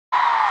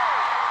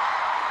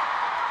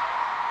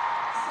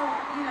So,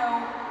 you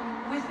know,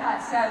 with that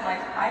said,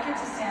 like, I get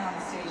to stand on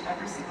the stage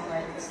every single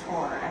night of this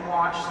tour and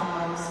watch some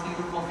of those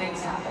beautiful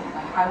things happen.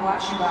 Like, I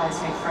watch you guys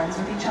make friends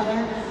with each other.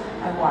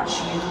 I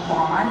watch you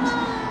bond.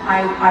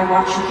 I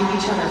watch you give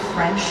each other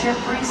friendship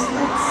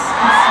bracelets.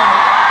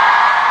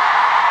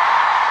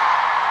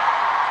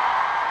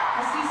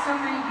 I see so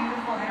many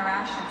beautiful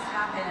interactions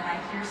happen, and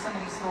I hear so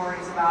many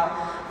stories about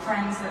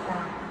friends that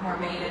were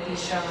made at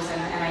these shows,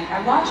 and I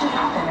watch it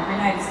happen every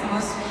night. It's the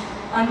most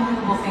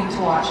unbelievable thing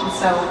to watch. And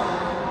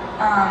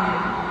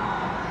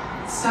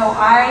so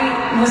I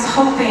was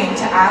hoping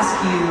to ask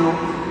you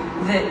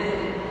that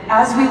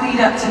as we lead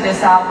up to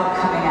this album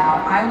coming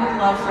out, I would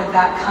love for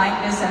that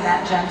kindness and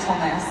that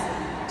gentleness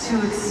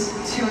to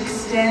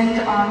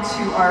extend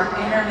onto our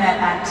internet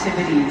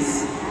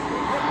activities,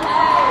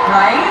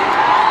 right?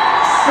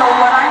 So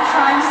what I'm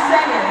trying to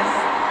say is,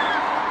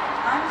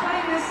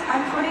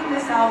 I'm putting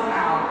this album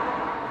out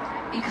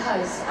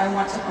because I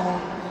want to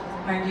own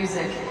my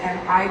music, and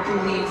I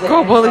believe that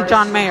Go bully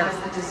John Mayer. Who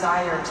has the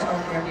desire to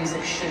own their music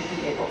should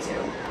be able to.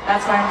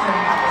 That's why I'm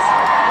putting out this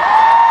album.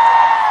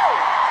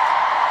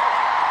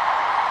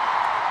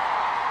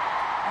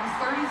 I'm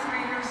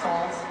 33 years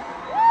old.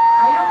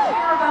 I don't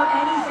care about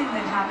anything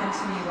that happened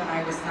to me when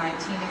I was 19,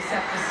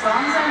 except the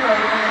songs I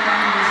wrote and the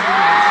memories we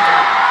made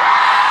together.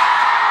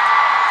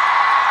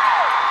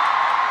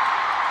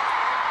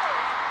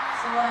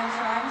 So what I'm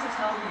trying to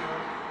tell you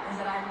is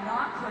that I'm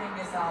not putting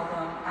this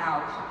album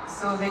out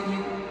so that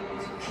you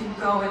can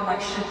go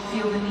and should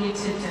feel the need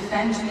to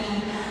defend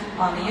me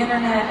on the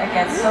internet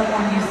against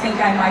someone you think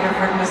I might have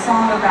written a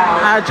song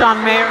about.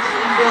 John Mayer.